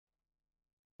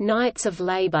Knights of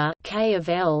Labour K of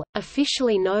L,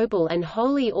 officially Noble and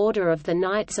Holy Order of the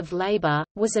Knights of Labour,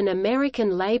 was an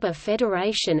American labor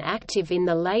federation active in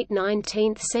the late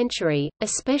 19th century,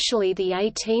 especially the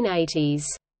 1880s.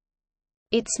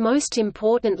 Its most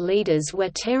important leaders were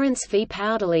Terence V.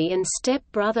 Powderly and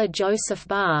step-brother Joseph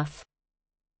Barth.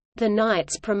 The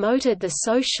Knights promoted the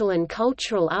social and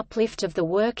cultural uplift of the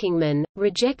workingmen,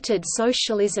 rejected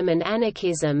socialism and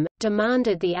anarchism,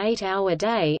 demanded the 8-hour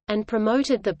day, and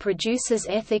promoted the producers'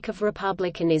 ethic of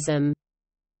republicanism.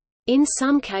 In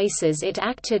some cases it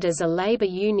acted as a labor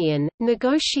union,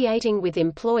 negotiating with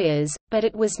employers, but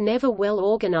it was never well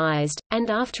organized, and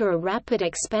after a rapid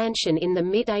expansion in the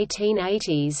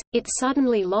mid-1880s, it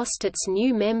suddenly lost its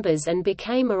new members and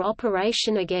became a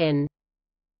operation again.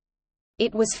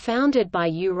 It was founded by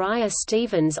Uriah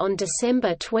Stevens on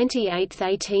December 28,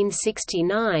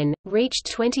 1869, reached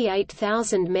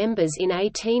 28,000 members in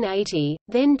 1880,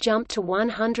 then jumped to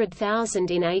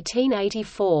 100,000 in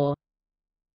 1884.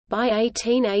 By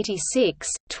 1886,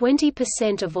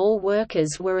 20% of all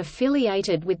workers were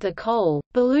affiliated with the coal,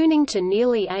 ballooning to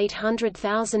nearly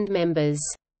 800,000 members.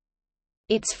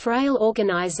 Its frail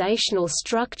organizational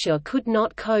structure could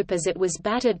not cope as it was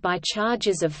battered by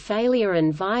charges of failure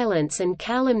and violence and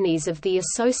calumnies of the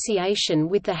association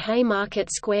with the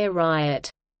Haymarket Square riot.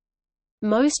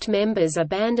 Most members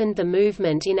abandoned the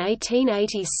movement in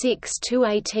 1886 to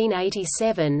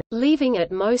 1887, leaving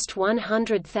at most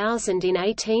 100,000 in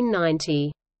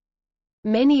 1890.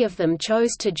 Many of them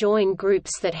chose to join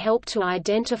groups that helped to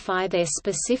identify their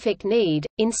specific need,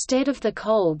 instead of the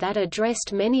coal that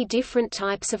addressed many different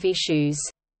types of issues.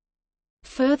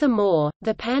 Furthermore,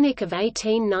 the Panic of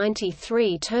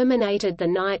 1893 terminated the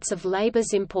Knights of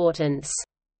Labour's importance.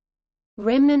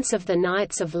 Remnants of the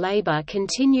Knights of Labour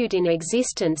continued in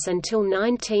existence until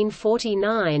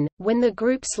 1949, when the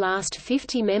group's last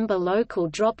 50-member local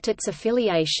dropped its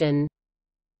affiliation.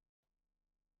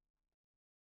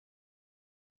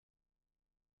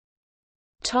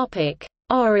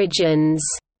 Origins.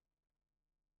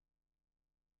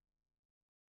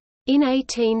 In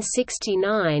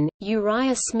 1869,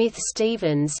 Uriah Smith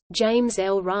Stevens, James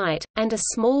L. Wright, and a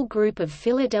small group of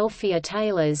Philadelphia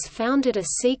tailors founded a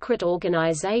secret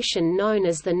organization known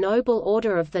as the Noble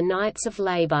Order of the Knights of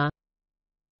Labor.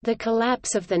 The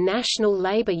collapse of the National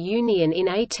Labor Union in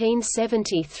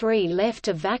 1873 left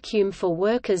a vacuum for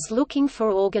workers looking for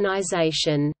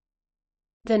organization.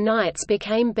 The Knights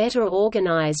became better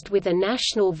organized with a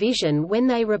national vision when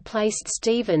they replaced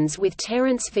Stevens with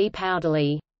Terence V.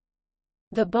 Powderly.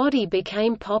 The body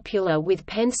became popular with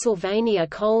Pennsylvania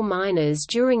coal miners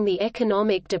during the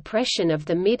economic depression of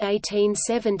the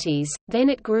mid-1870s, then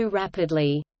it grew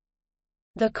rapidly.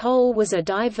 The coal was a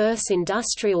diverse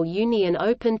industrial union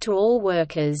open to all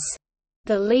workers.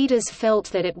 The leaders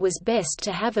felt that it was best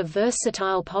to have a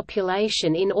versatile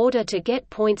population in order to get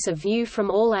points of view from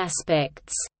all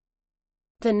aspects.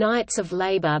 The Knights of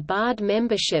Labor barred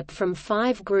membership from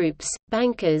 5 groups: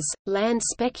 bankers, land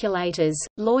speculators,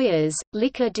 lawyers,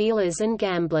 liquor dealers and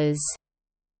gamblers.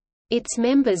 Its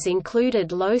members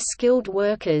included low-skilled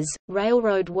workers,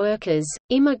 railroad workers,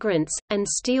 immigrants, and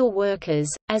steel workers.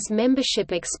 As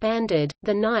membership expanded,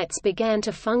 the Knights began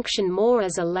to function more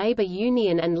as a labor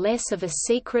union and less of a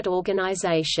secret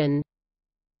organization.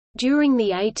 During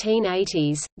the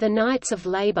 1880s, the Knights of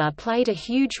Labor played a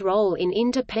huge role in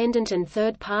independent and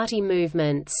third-party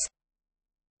movements.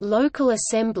 Local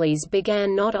assemblies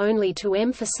began not only to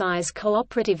emphasize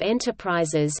cooperative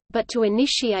enterprises, but to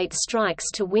initiate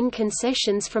strikes to win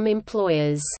concessions from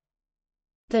employers.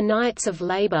 The Knights of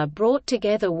Labor brought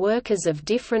together workers of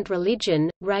different religion,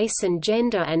 race and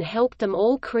gender and helped them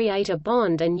all create a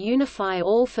bond and unify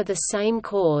all for the same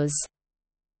cause.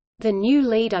 The new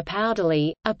leader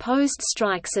Powderly opposed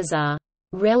strikes as a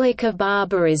relic of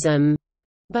barbarism,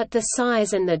 but the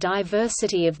size and the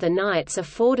diversity of the Knights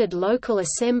afforded local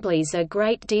assemblies a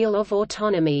great deal of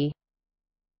autonomy.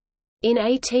 In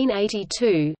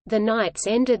 1882, the Knights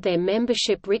ended their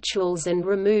membership rituals and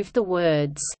removed the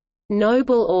words,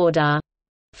 "Noble Order,"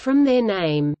 from their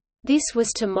name. This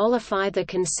was to mollify the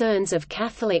concerns of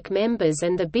Catholic members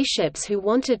and the bishops who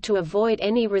wanted to avoid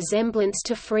any resemblance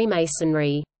to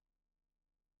Freemasonry.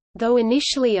 Though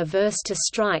initially averse to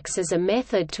strikes as a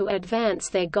method to advance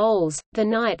their goals, the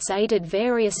Knights aided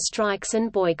various strikes and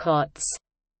boycotts.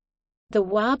 The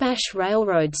Wabash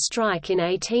Railroad strike in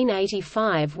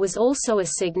 1885 was also a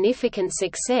significant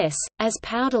success, as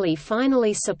Powderly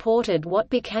finally supported what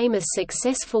became a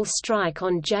successful strike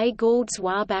on Jay Gould's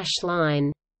Wabash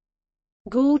line.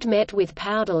 Gould met with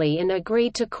Powderly and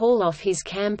agreed to call off his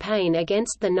campaign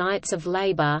against the Knights of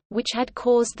Labor, which had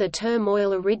caused the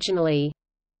turmoil originally.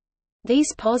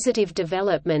 These positive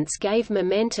developments gave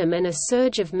momentum and a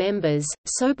surge of members,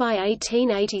 so by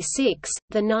 1886,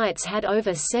 the Knights had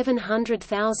over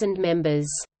 700,000 members.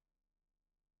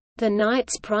 The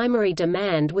Knights' primary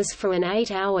demand was for an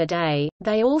 8-hour day.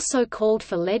 They also called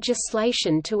for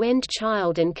legislation to end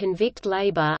child and convict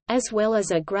labor, as well as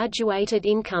a graduated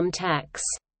income tax.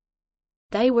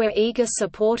 They were eager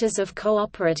supporters of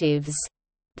cooperatives.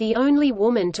 The only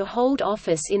woman to hold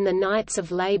office in the Knights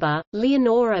of Labor,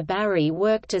 Leonora Barry,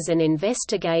 worked as an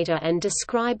investigator and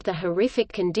described the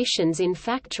horrific conditions in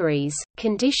factories,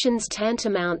 conditions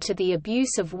tantamount to the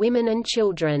abuse of women and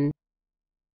children.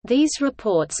 These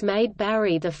reports made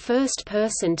Barry the first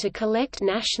person to collect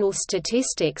national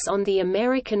statistics on the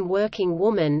American working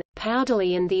woman.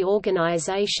 Powderly and the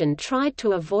organization tried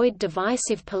to avoid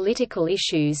divisive political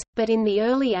issues, but in the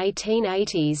early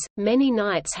 1880s, many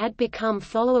Knights had become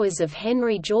followers of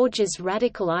Henry George's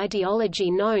radical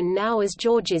ideology known now as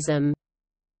Georgism.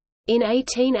 In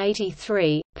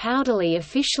 1883, Powderly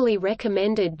officially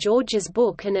recommended George's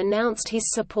book and announced his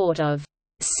support of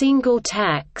single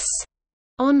tax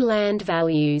on land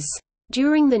values.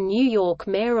 During the New York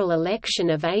mayoral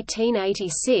election of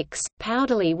 1886,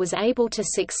 Powderly was able to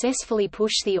successfully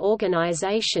push the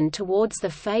organization towards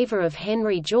the favor of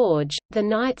Henry George. The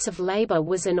Knights of Labor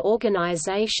was an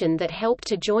organization that helped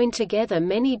to join together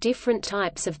many different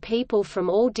types of people from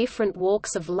all different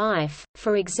walks of life,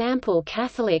 for example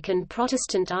Catholic and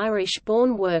Protestant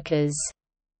Irish-born workers.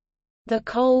 The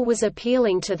coal was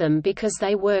appealing to them because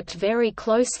they worked very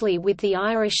closely with the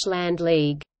Irish Land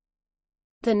League.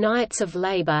 The Knights of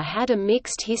Labor had a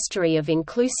mixed history of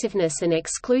inclusiveness and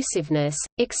exclusiveness,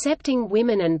 accepting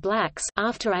women and blacks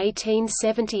after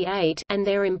 1878 and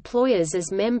their employers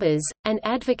as members, and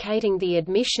advocating the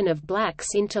admission of blacks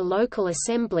into local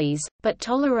assemblies, but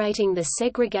tolerating the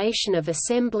segregation of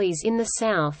assemblies in the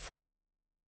South.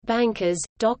 Bankers,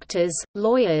 doctors,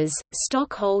 lawyers,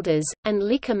 stockholders, and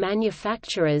liquor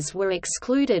manufacturers were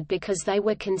excluded because they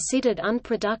were considered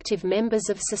unproductive members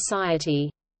of society.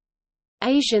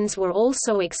 Asians were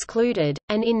also excluded,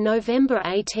 and in November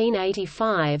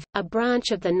 1885, a branch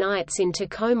of the Knights in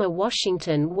Tacoma,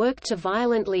 Washington worked to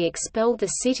violently expel the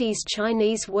city's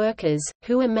Chinese workers,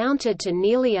 who amounted to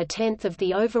nearly a tenth of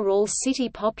the overall city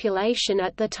population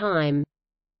at the time.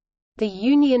 The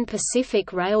Union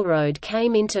Pacific Railroad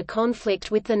came into conflict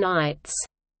with the Knights.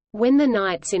 When the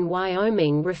Knights in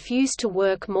Wyoming refused to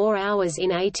work more hours in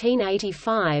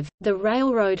 1885, the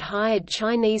railroad hired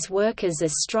Chinese workers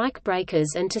as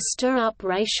strikebreakers and to stir up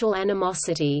racial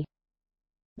animosity.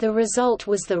 The result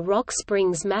was the Rock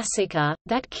Springs Massacre,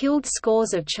 that killed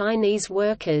scores of Chinese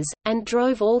workers, and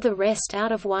drove all the rest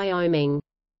out of Wyoming.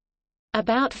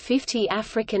 About 50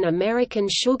 African American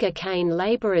sugar cane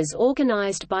laborers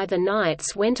organized by the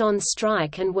Knights went on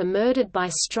strike and were murdered by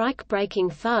strike-breaking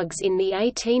thugs in the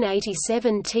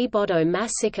 1887 Thibodaux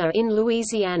Massacre in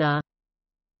Louisiana.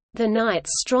 The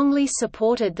Knights strongly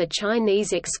supported the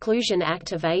Chinese Exclusion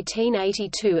Act of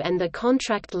 1882 and the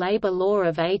Contract Labor Law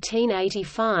of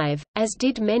 1885, as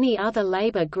did many other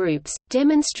labor groups,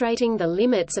 demonstrating the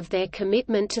limits of their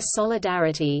commitment to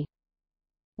solidarity.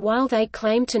 While they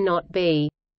claim to not be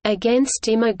against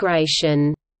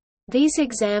immigration, these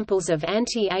examples of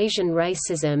anti-Asian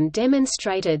racism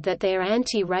demonstrated that their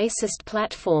anti-racist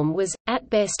platform was, at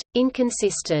best,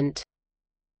 inconsistent.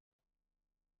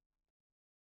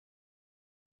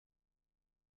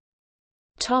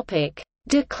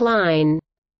 Decline.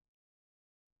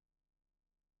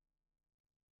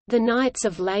 The Knights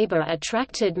of Labor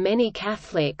attracted many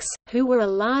Catholics, who were a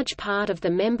large part of the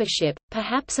membership,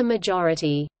 perhaps a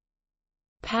majority.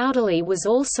 Powderly was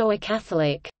also a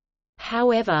Catholic.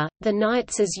 However, the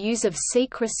Knights' use of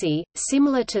secrecy,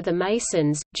 similar to the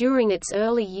Masons, during its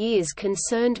early years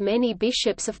concerned many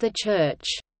bishops of the Church.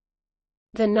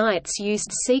 The Knights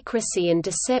used secrecy and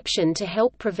deception to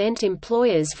help prevent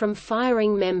employers from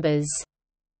firing members.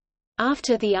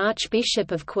 After the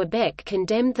Archbishop of Quebec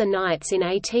condemned the Knights in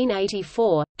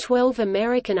 1884, 12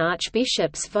 American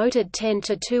archbishops voted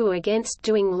 10-2 against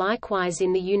doing likewise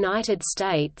in the United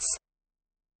States.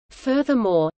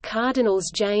 Furthermore,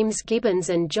 Cardinals James Gibbons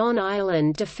and John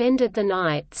Ireland defended the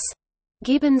Knights.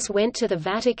 Gibbons went to the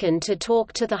Vatican to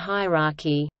talk to the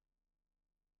hierarchy.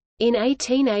 In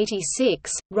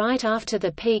 1886, right after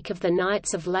the peak of the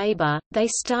Knights of Labor, they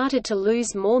started to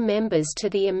lose more members to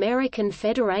the American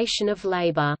Federation of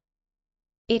Labor.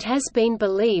 It has been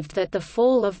believed that the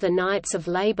fall of the Knights of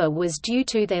Labor was due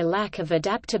to their lack of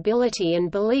adaptability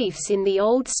and beliefs in the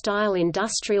old-style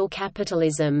industrial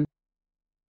capitalism.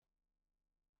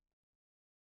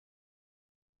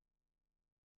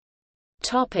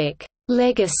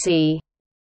 Legacy.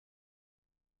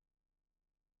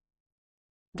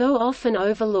 Though often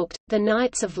overlooked, the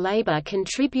Knights of Labor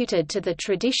contributed to the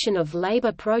tradition of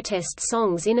labor protest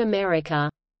songs in America.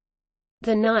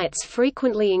 The Knights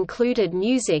frequently included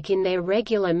music in their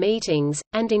regular meetings,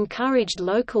 and encouraged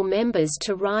local members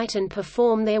to write and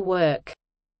perform their work.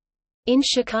 In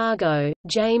Chicago,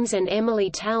 James and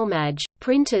Emily Talmadge,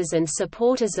 printers and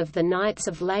supporters of the Knights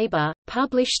of Labor,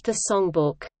 published the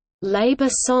songbook, "Labor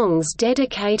Songs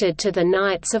Dedicated to the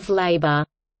Knights of Labor",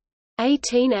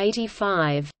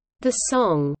 1885. The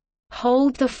song,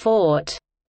 "Hold the Fort",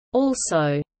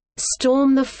 also,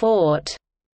 "Storm the Fort",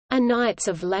 a Knights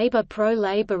of Labor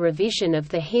pro-labor revision of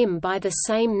the hymn by the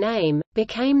same name,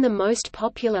 became the most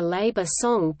popular labor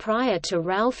song prior to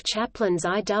Ralph Chaplin's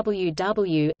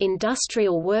IWW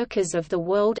Industrial Workers of the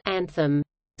World anthem,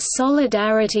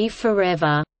 "Solidarity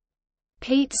Forever".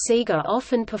 Pete Seeger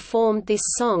often performed this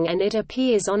song and it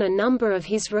appears on a number of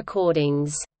his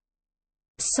recordings.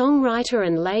 Songwriter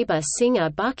and labor singer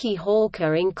Bucky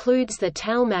Hawker includes the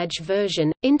Talmadge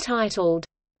version, entitled,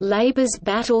 "Labor's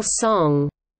Battle Song",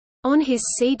 on his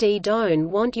CD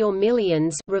Don't Want Your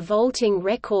Millions, Revolting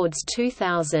Records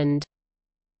 2000.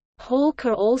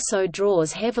 Hawker also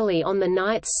draws heavily on the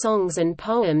Knights' songs and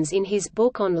poems in his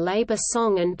book on labor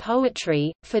song and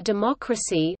poetry, For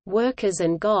Democracy, Workers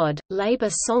and God,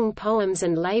 Labor Song Poems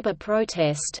and Labor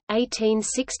Protest,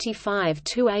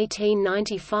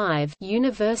 1865–1895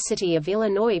 University of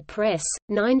Illinois Press,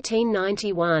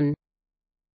 1991.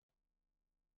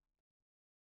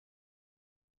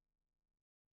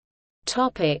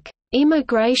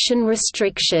 Immigration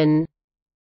restriction.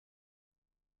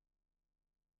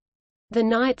 The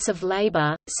Knights of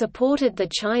Labor supported the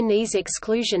Chinese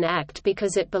Exclusion Act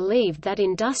because it believed that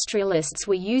industrialists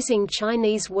were using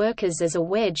Chinese workers as a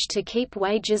wedge to keep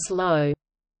wages low.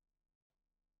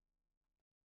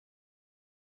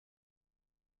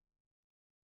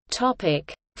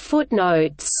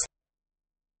 Footnotes.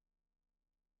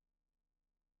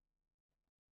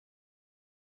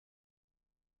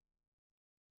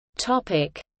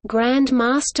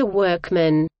 Grandmaster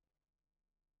Workmen.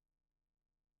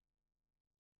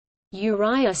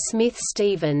 Uriah Smith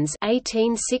Stevens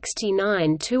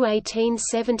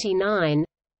 (1869–1879),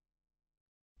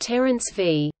 Terence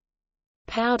V.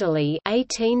 Powderly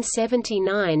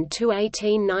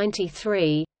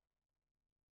 (1879–1893),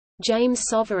 James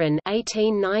Sovereign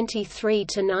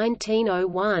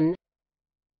 (1893–1901),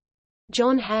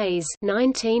 John Hayes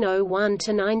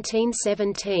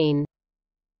 (1901–1917).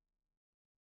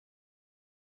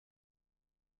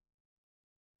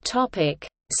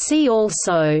 See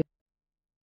also: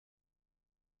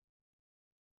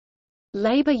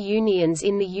 Labor unions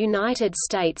in the United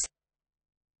States,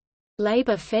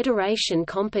 Labor Federation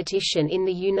competition in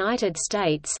the United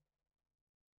States,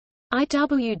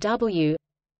 IWW,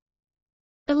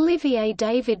 Olivier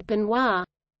David Benoit,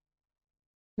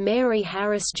 Mary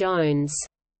Harris Jones.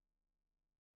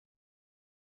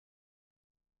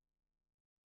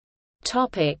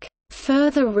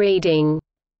 Further reading.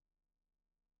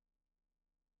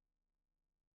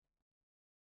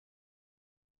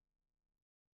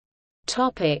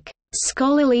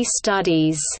 Scholarly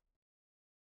studies.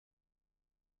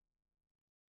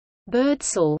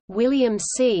 Birdsall, William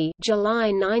C.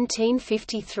 July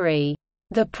 1953.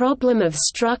 The Problem of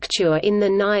Structure in the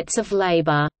Knights of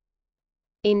Labor.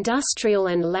 Industrial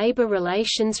and Labor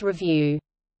Relations Review.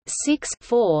 6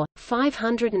 4,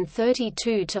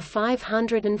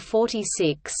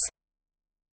 532–546.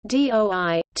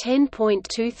 DOI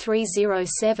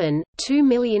 10.2307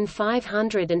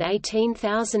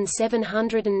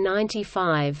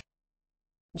 2518795.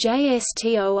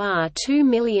 JSTOR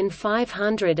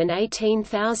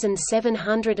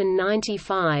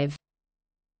 2518795.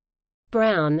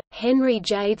 Brown, Henry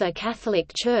J. The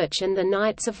Catholic Church and the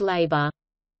Knights of Labor.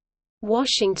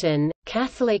 Washington,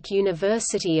 Catholic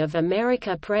University of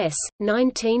America Press,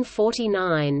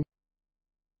 1949.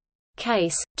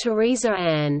 Case, Teresa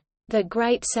Ann. The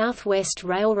Great Southwest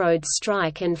Railroad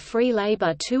Strike and Free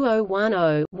Labor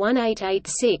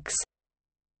 2010-1886.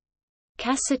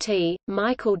 Cassity,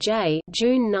 Michael J.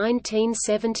 June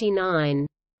 1979.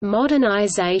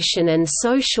 Modernization and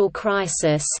Social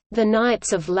Crisis, The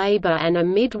Knights of Labor and a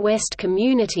Midwest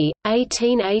Community,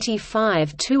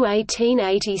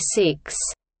 1885–1886.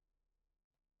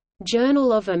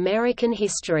 Journal of American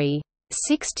History.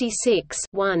 66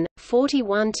 1,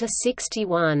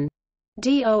 41–61.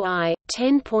 DOI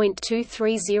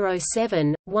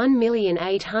 10.2307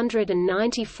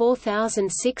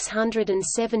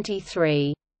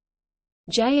 1894673.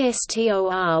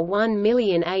 JSTOR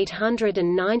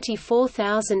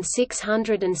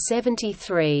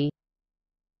 1894673.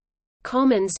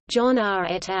 Commons, John R.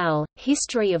 et al.,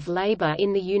 History of Labor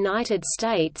in the United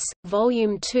States,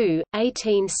 Volume 2,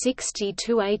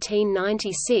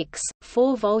 1860–1896,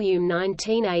 4 Volume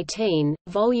 1918,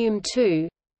 Volume 2.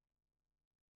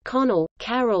 Connell,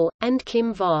 Carol, and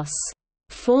Kim Voss.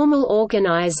 Formal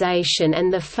Organization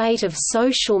and the Fate of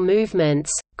Social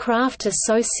Movements, Craft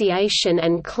Association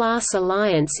and Class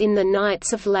Alliance in the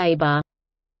Knights of Labor.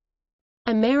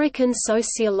 American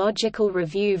Sociological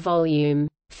Review Volume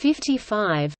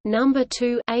 55, No.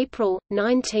 2, April,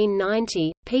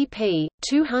 1990, pp.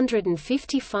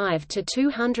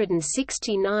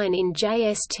 255–269 in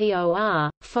JSTOR,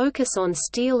 Focus on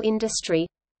Steel Industry.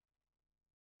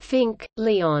 Fink,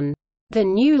 Leon. The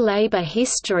New Labor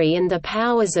History and the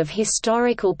Powers of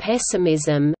Historical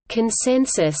Pessimism,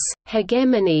 Consensus,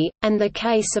 Hegemony, and the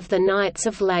Case of the Knights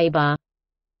of Labor.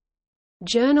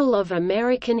 Journal of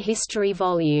American History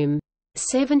Volume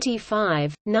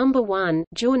 75, No. 1,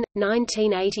 June,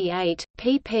 1988,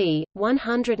 pp.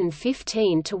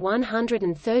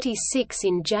 115–136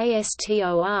 in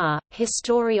JSTOR,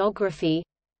 Historiography.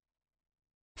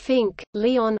 Fink,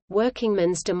 Leon,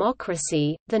 Workingmen's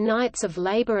Democracy, The Knights of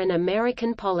Labor and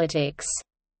American Politics.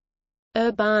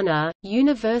 Urbana,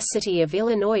 University of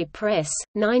Illinois Press,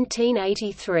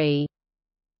 1983.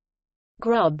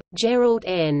 Grob, Gerald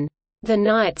N. The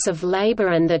Knights of Labor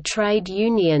and the Trade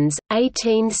Unions,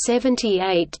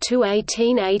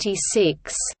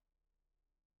 1878–1886.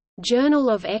 Journal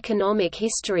of Economic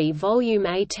History Volume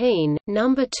 18,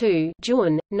 No. 2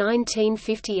 June,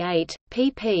 1958,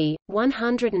 pp.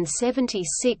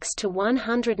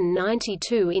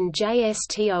 176–192 in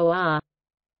JSTOR.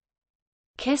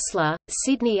 Kessler,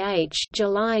 Sidney H.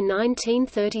 July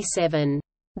 1937.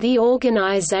 The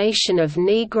Organization of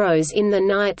Negroes in the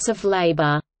Knights of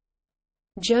Labor.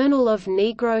 Journal of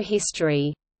Negro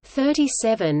History.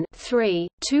 37 3,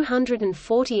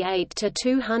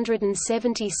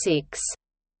 248–276.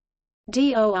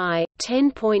 DOI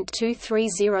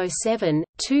 10.2307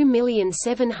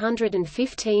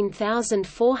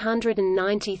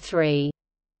 2715493.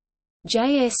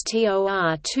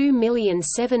 JSTOR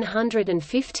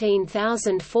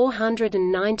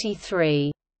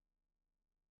 2715493.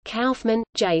 Kaufman,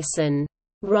 Jason.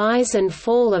 Rise and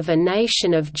Fall of a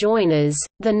Nation of Joiners,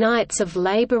 The Knights of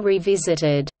Labor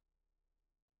Revisited.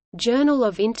 Journal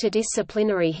of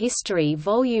Interdisciplinary History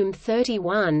Volume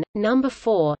 31, No.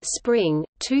 4 Spring,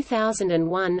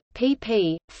 2001,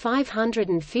 pp.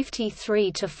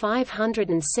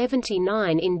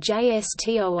 553–579 in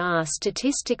JSTOR.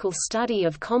 Statistical Study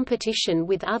of Competition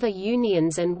with Other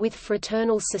Unions and with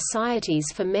Fraternal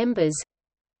Societies for Members.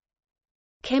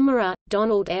 Kemmerer,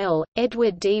 Donald L.,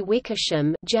 Edward D.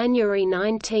 Wickersham, January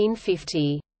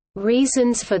 1950.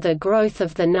 Reasons for the Growth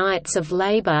of the Knights of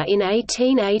Labor in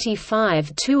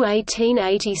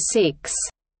 1885–1886.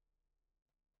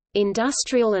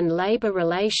 Industrial and Labor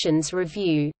Relations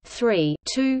Review, 3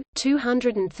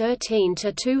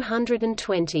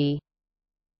 213–220.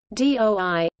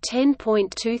 DOI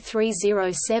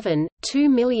 10.2307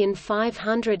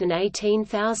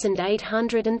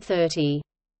 2518830.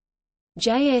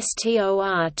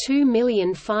 JSTOR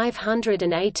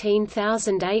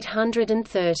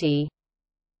 2518830.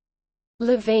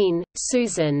 Levine,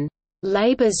 Susan.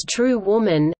 Labor's True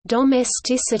Woman,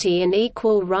 Domesticity and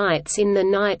Equal Rights in the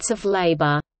Knights of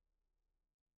Labor.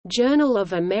 Journal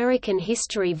of American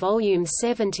History Volume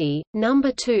 70, No.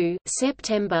 2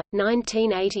 September,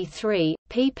 1983,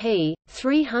 pp.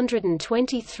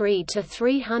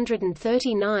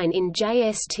 323–339 in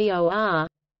JSTOR.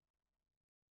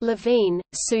 Levine,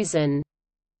 Susan.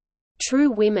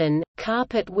 True Women,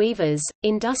 Carpet Weavers,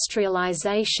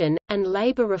 Industrialization, and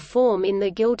Labor Reform in the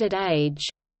Gilded Age.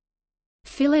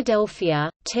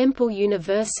 Philadelphia, Temple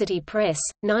University Press,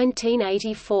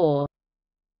 1984.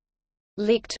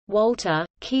 Licht, Walter,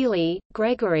 Keeley,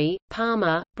 Gregory,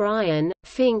 Palmer, Brian,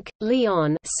 Fink,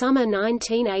 Leon, Summer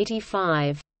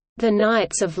 1985. The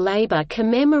Knights of Labor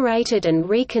Commemorated and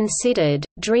Reconsidered,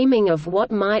 Dreaming of What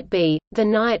Might Be, The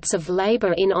Knights of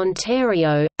Labor in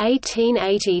Ontario,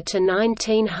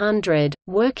 1880–1900,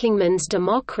 Workingmen's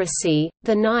Democracy,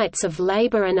 The Knights of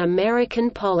Labor and American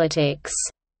Politics.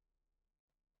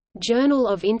 Journal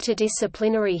of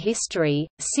Interdisciplinary History,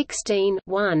 16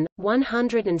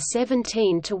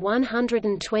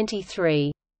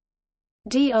 117–123.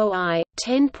 DOI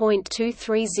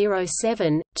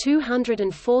 10.2307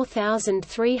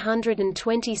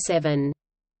 204327.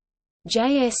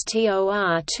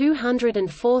 JSTOR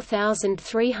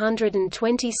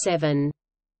 204327.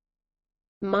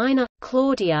 Minor,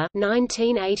 Claudia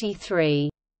 1983.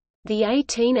 The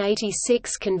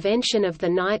 1886 Convention of the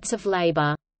Knights of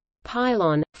Labor.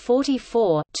 Pylon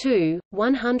 44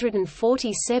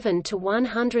 147 to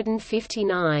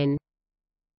 159.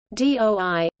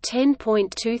 DOI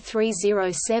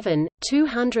 10.2307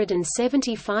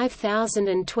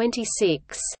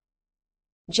 275026.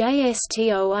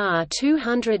 JSTOR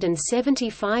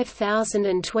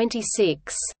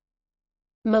 275026.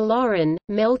 Malloran,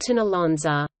 Melton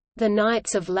Alonza. The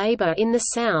Knights of Labour in the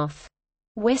South.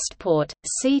 Westport,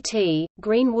 C.T.,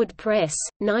 Greenwood Press,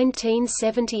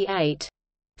 1978.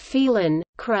 Phelan,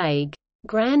 Craig.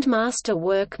 Grandmaster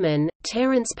Workmen,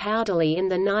 Terence Powderly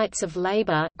and the Knights of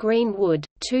Labour, Greenwood,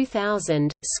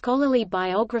 2000, Scholarly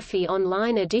Biography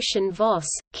Online edition Voss,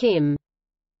 Kim.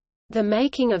 The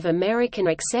Making of American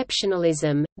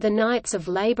Exceptionalism, The Knights of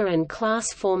Labour and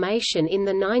Class Formation in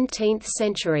the 19th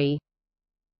Century.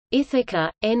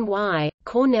 Ithaca, N.Y.,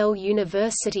 Cornell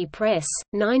University Press,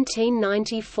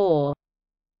 1994.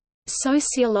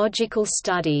 Sociological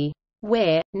Study.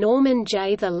 Ware, Norman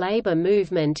J. The Labor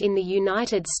Movement in the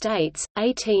United States,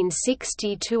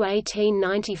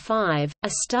 1860–1895, A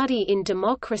Study in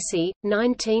Democracy,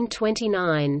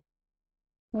 1929.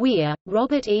 Weir,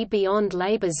 Robert E. Beyond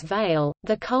Labor's Veil,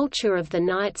 The Culture of the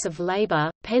Knights of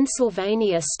Labor,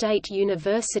 Pennsylvania State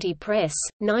University Press,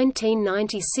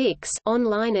 1996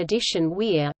 online edition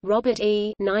Weir, Robert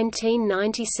E.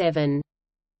 1997.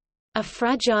 A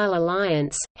Fragile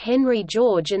Alliance, Henry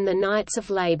George and the Knights of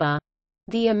Labor.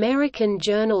 The American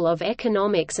Journal of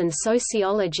Economics and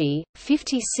Sociology,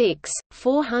 56,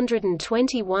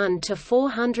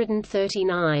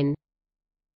 421–439.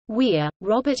 Weir,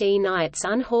 Robert E. Knights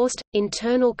Unhorsed,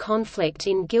 Internal Conflict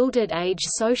in Gilded Age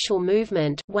Social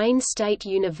Movement, Wayne State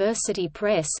University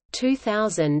Press,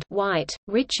 2000. White,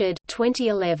 Richard,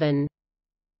 2011.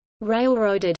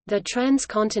 Railroaded, The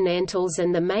Transcontinentals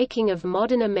and the Making of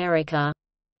Modern America.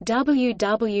 W.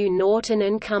 W. Norton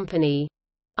and Company.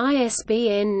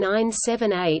 ISBN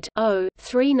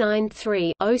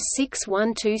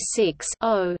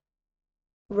 978-0-393-06126-0.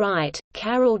 Wright,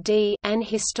 Carol D. An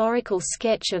Historical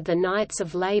Sketch of the Knights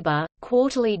of Labor,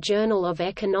 Quarterly Journal of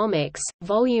Economics,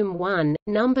 Volume 1,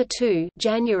 No. 2,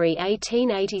 January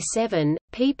 1887,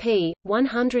 pp.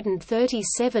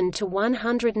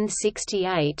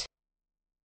 137–168.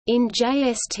 In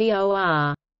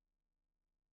JSTOR.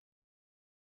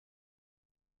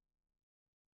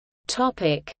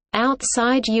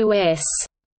 Outside U.S.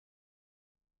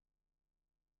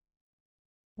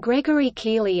 Gregory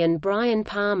Keeley and Brian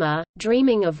Palmer,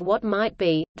 Dreaming of What Might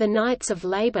Be, The Knights of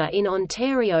Labour in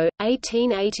Ontario,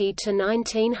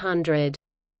 1880–1900.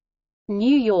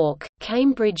 New York,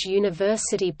 Cambridge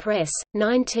University Press,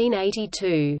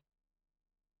 1982.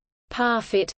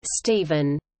 Parfit,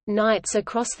 Stephen. Knights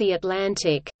Across the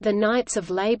Atlantic, The Knights of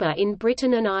Labour in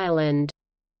Britain and Ireland.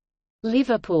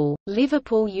 Liverpool,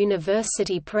 Liverpool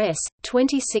University Press,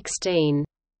 2016.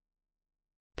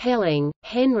 Pelling,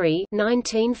 Henry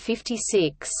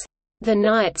 1956. The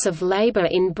Knights of Labour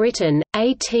in Britain,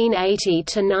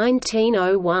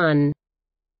 1880–1901.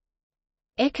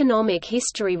 Economic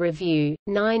History Review,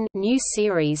 9 new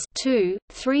series 2,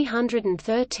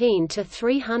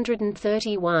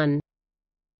 313–331.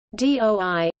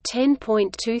 DOI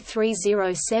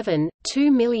 10.2307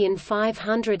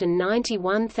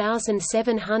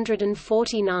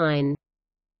 2591749.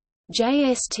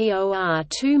 JSTOR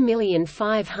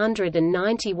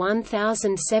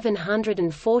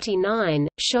 2591749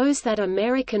 shows that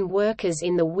American workers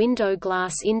in the window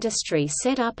glass industry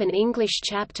set up an English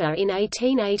chapter in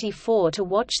 1884 to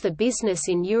watch the business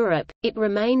in Europe. It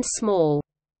remained small.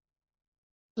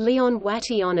 Leon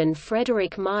Watillon and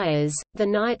Frederick Myers, The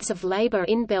Knights of Labour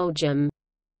in Belgium.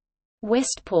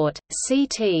 Westport,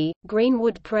 C.T.,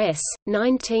 Greenwood Press,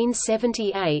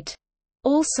 1978.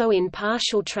 Also in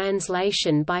partial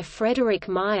translation by Frederick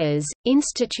Myers,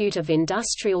 Institute of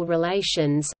Industrial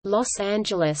Relations, Los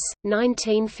Angeles,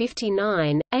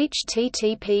 1959,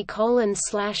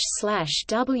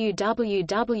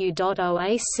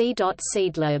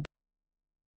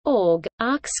 http://www.oac.seedlib.org,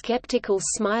 Arc Skeptical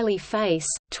Smiley Face,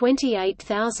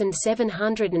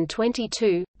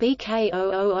 28722,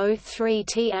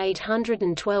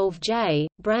 BK0003T812J,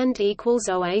 brand equals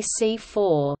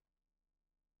OAC4.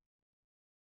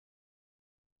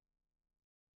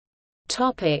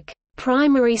 Topic: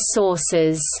 Primary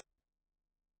sources.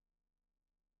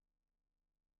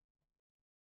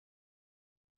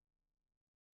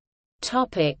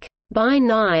 Topic: By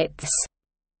Knights.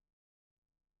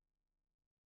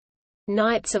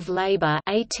 Knights of Labour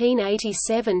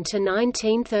 1887 to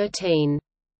 1913.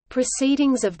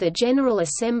 Proceedings of the General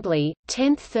Assembly,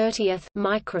 10th–30th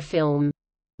microfilm.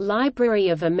 Library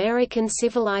of American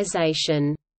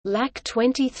Civilization. Lac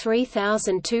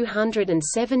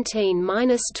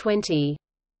 23,217–20.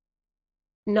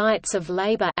 Knights of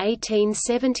Labour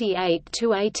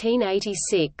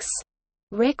 1878–1886.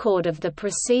 Record of the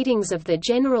Proceedings of the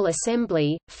General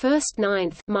Assembly, 1st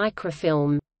 9th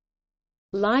microfilm.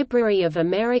 Library of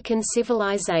American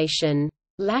Civilization.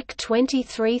 Lac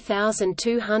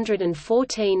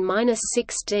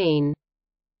 23,214–16.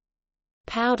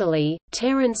 Powderly,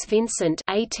 Terence Vincent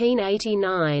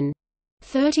 1889.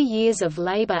 30 Years of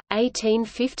Labour,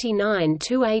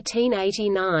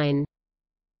 1859–1889.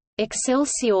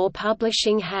 Excelsior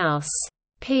Publishing House.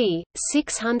 p.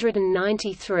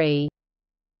 693.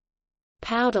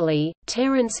 Powderly,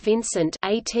 Terence Vincent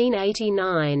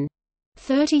 1889.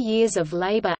 30 Years of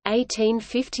Labour,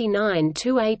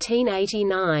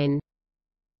 1859–1889.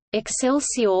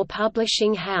 Excelsior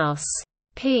Publishing House.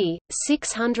 p.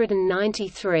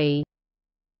 693.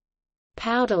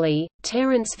 Powderly,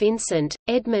 Terence Vincent,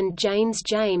 Edmund James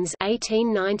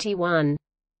 1891.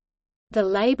 The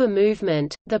Labour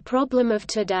Movement, The Problem of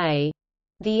Today.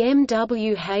 The M.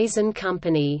 W. Hazen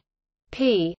Company.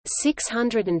 p.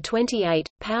 628.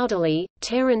 Powderly,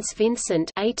 Terence Vincent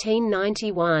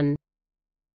 1891.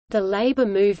 The Labour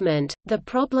Movement, The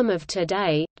Problem of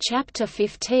Today, Chapter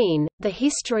 15, The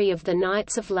History of the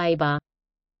Knights of Labour.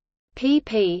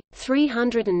 pp.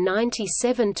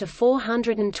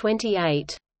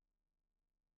 397–428.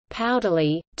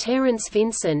 Powderly, Terence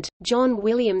Vincent, John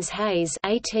Williams Hayes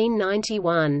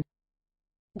 1891.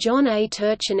 John A.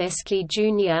 Turchinesky,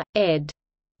 Jr., ed.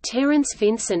 Terence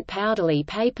Vincent Powderly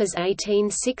Papers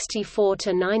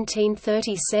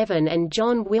 1864–1937 and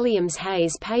John Williams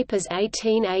Hayes Papers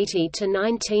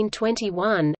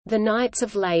 1880–1921, The Knights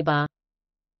of Labour.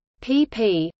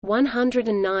 pp.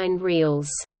 109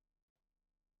 reals.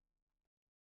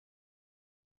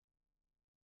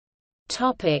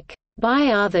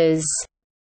 By others.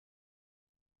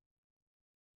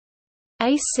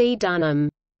 A. C. Dunham.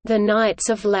 The Knights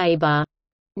of Labour.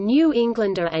 New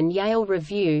Englander and Yale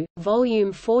Review,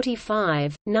 Volume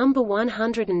 45, No.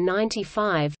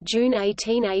 195, June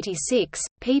 1886,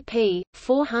 pp.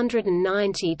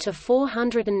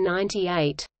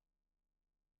 490–498.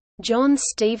 John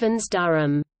Stevens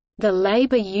Durham. The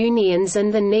Labor Unions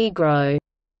and the Negro.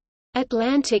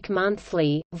 Atlantic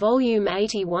Monthly, Volume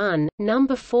 81, No.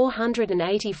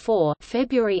 484,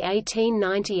 February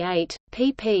 1898,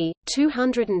 pp.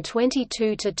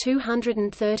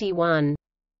 222–231.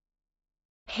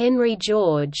 Henry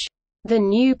George. The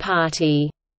New Party.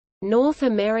 North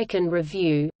American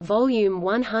Review, Volume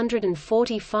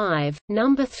 145,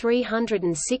 No.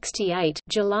 368,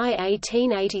 July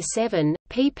 1887,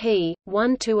 pp.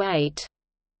 1–8.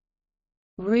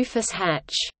 Rufus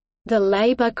Hatch. The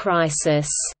Labor Crisis.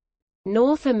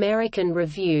 North American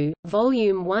Review,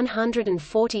 Volume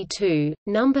 142,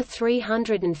 No.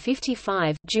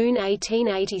 355, June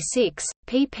 1886,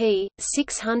 pp.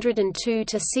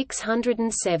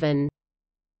 602–607.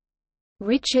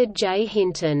 Richard J.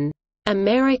 Hinton.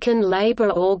 American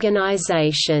Labor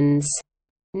Organizations.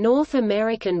 North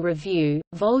American Review,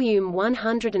 Volume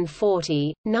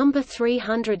 140, No.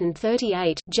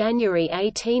 338, January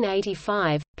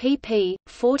 1885, pp.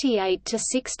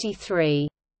 48–63.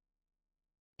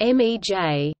 M. E.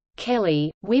 J.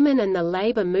 Kelly, Women and the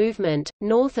Labor Movement,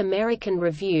 North American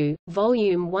Review,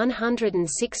 Volume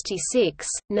 166,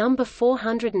 No.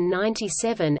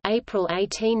 497, April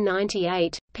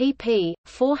 1898, pp.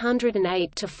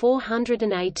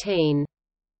 408–418.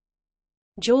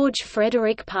 George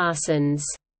Frederick Parsons.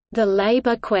 The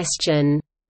Labor Question.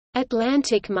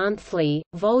 Atlantic Monthly,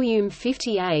 Volume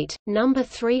 58, No.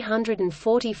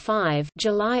 345,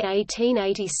 July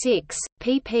 1886,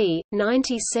 pp.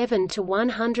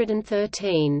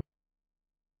 97–113.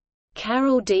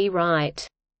 Carroll D. Wright.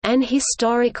 An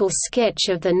Historical Sketch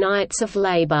of the Knights of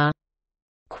Labour.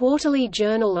 Quarterly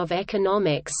Journal of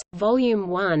Economics, Volume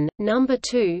 1, No.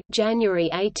 2, January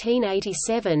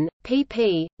 1887,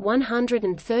 pp.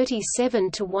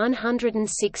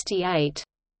 137–168.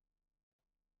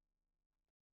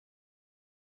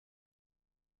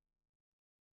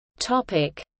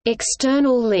 Topic: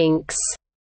 External links.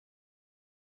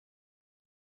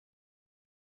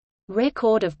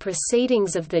 Record of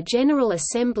Proceedings of the General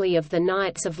Assembly of the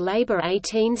Knights of Labour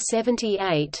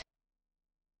 1878.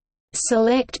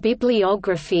 Select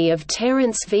Bibliography of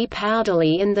Terence V.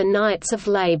 Powderly and the Knights of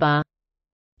Labour.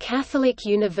 Catholic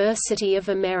University of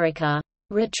America.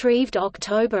 Retrieved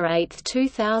October 8,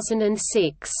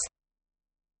 2006.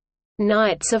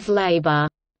 Knights of Labour.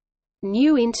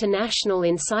 New International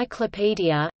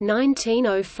Encyclopedia,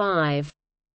 1905.